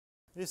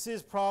This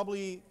is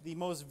probably the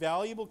most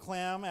valuable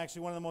clam,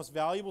 actually one of the most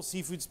valuable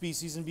seafood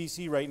species in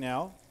BC right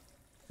now.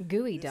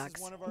 Gooey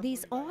ducks,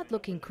 these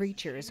odd-looking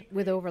creatures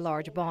with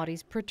overlarge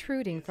bodies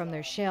protruding from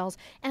their shells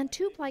and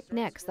tube-like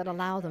necks that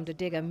allow them to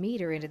dig a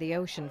meter into the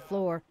ocean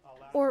floor,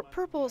 or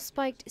purple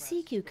spiked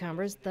sea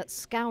cucumbers that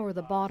scour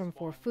the bottom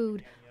for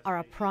food, are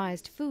a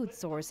prized food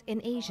source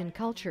in Asian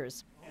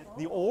cultures.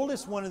 The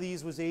oldest one of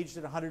these was aged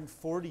at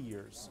 140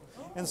 years.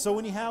 And so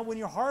when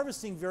you're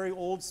harvesting very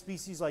old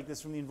species like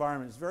this from the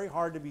environment, it's very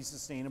hard to be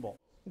sustainable.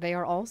 They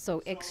are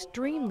also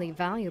extremely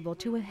valuable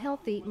to a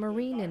healthy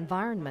marine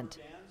environment.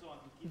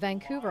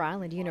 Vancouver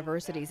Island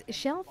University's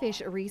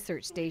Shellfish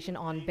Research Station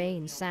on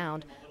Bain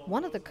Sound,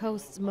 one of the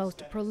coast's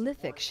most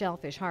prolific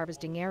shellfish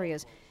harvesting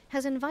areas,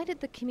 has invited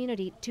the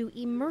community to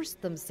immerse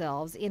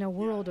themselves in a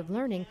world of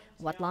learning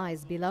what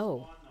lies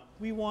below.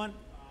 We want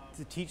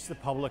to teach the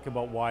public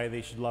about why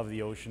they should love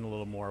the ocean a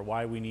little more,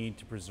 why we need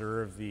to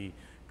preserve the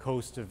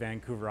coast of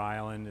Vancouver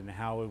Island and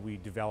how we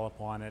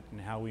develop on it and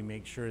how we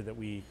make sure that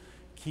we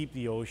keep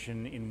the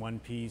ocean in one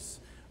piece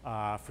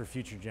for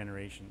future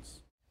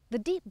generations. The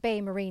Deep Bay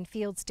Marine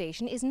Field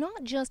Station is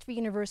not just for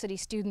university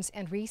students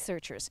and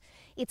researchers.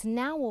 It's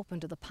now open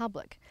to the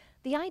public.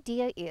 The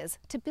idea is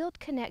to build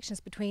connections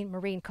between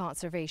marine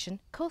conservation,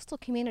 coastal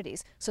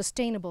communities,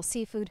 sustainable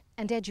seafood,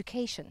 and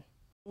education.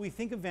 We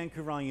think of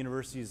Vancouver Island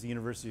University as the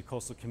University of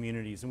Coastal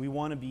Communities, and we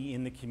want to be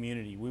in the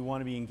community. We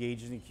want to be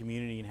engaged in the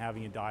community and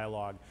having a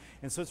dialogue.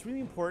 And so it's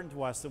really important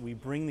to us that we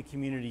bring the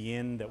community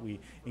in, that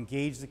we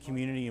engage the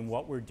community in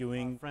what we're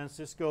doing.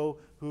 Francisco,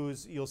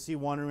 who's you'll see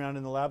wandering around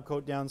in the lab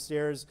coat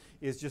downstairs,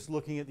 is just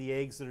looking at the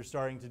eggs that are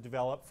starting to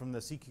develop from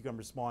the sea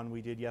cucumber spawn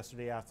we did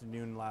yesterday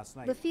afternoon and last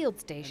night. The field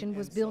station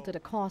was built at a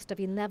cost of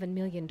 $11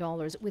 million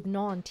with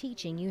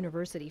non-teaching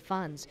university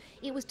funds.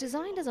 It was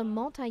designed as a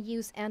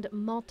multi-use and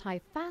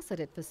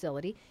multifaceted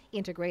facility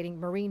integrating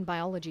marine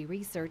biology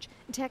research,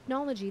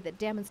 technology that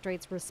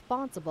demonstrates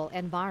responsible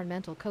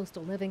environmental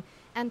coastal living,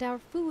 and our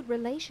food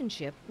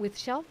relationship with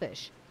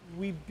shellfish.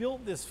 We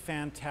built this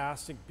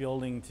fantastic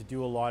building to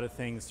do a lot of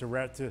things,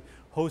 to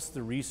host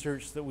the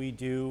research that we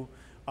do,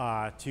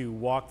 to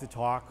walk the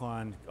talk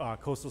on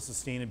coastal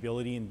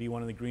sustainability and be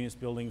one of the greenest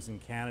buildings in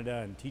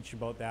Canada and teach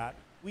about that.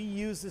 We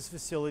use this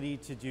facility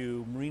to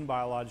do marine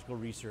biological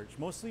research,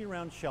 mostly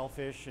around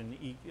shellfish and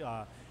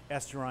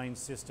estuarine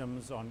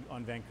systems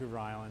on Vancouver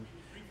Island.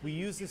 We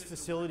use this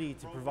facility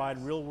to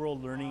provide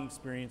real-world learning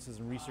experiences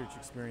and research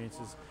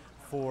experiences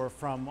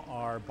from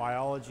our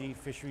biology,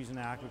 fisheries and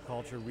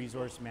aquaculture,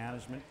 resource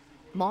management.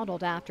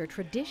 Modeled after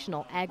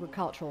traditional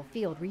agricultural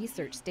field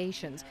research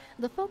stations,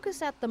 the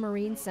focus at the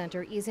Marine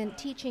Centre is in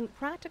teaching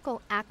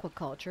practical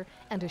aquaculture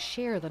and to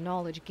share the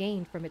knowledge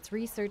gained from its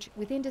research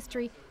with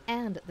industry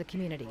and the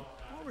community.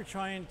 What we're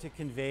trying to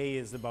convey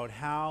is about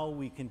how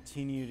we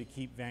continue to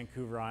keep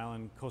Vancouver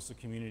Island coastal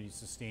communities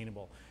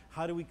sustainable.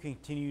 How do we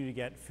continue to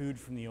get food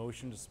from the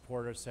ocean to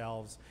support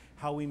ourselves?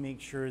 How we make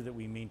sure that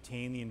we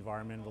maintain the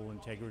environmental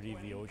integrity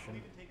of the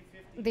ocean.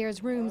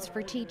 There's rooms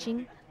for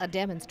teaching, a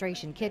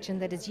demonstration kitchen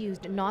that is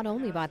used not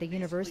only by the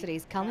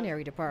university's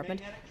culinary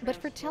department, but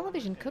for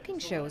television cooking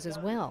shows as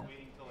well.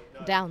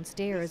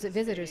 Downstairs,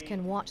 visitors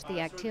can watch the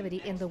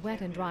activity in the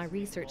wet and dry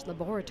research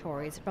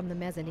laboratories from the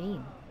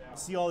mezzanine.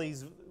 See all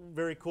these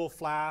very cool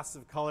flasks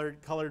of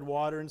colored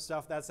water and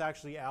stuff? That's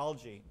actually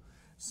algae.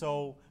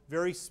 So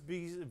very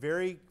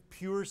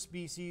pure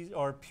species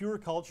or pure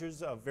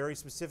cultures of very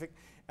specific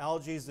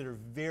algae that are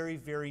very,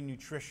 very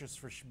nutritious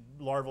for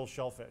larval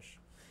shellfish.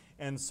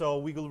 And so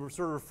we sort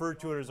of refer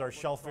to it as our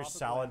Shellfish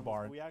Salad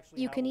Bar.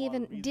 You can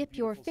even dip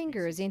your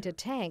fingers into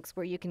tanks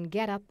where you can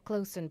get up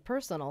close and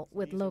personal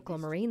with local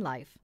marine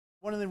life.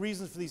 One of the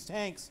reasons for these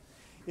tanks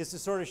is to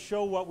sort of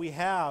show what we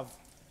have,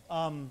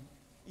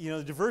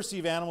 the diversity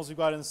of animals we've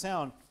got in the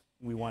Sound.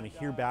 We want to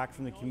hear back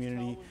from the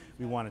community.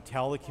 We want to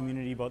tell the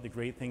community about the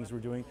great things we're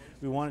doing.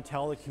 We want to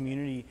tell the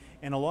community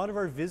and a lot of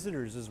our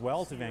visitors as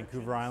well to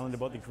Vancouver Island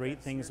about the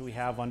great things that we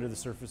have under the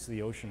surface of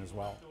the ocean as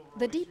well.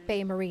 The Deep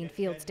Bay Marine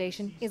Field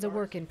Station is a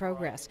work in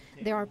progress.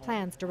 There are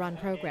plans to run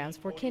programs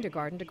for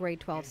kindergarten to grade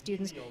 12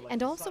 students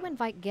and also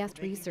invite guest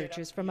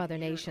researchers from other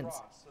nations.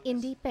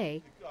 In Deep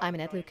Bay, I'm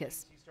Annette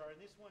Lucas.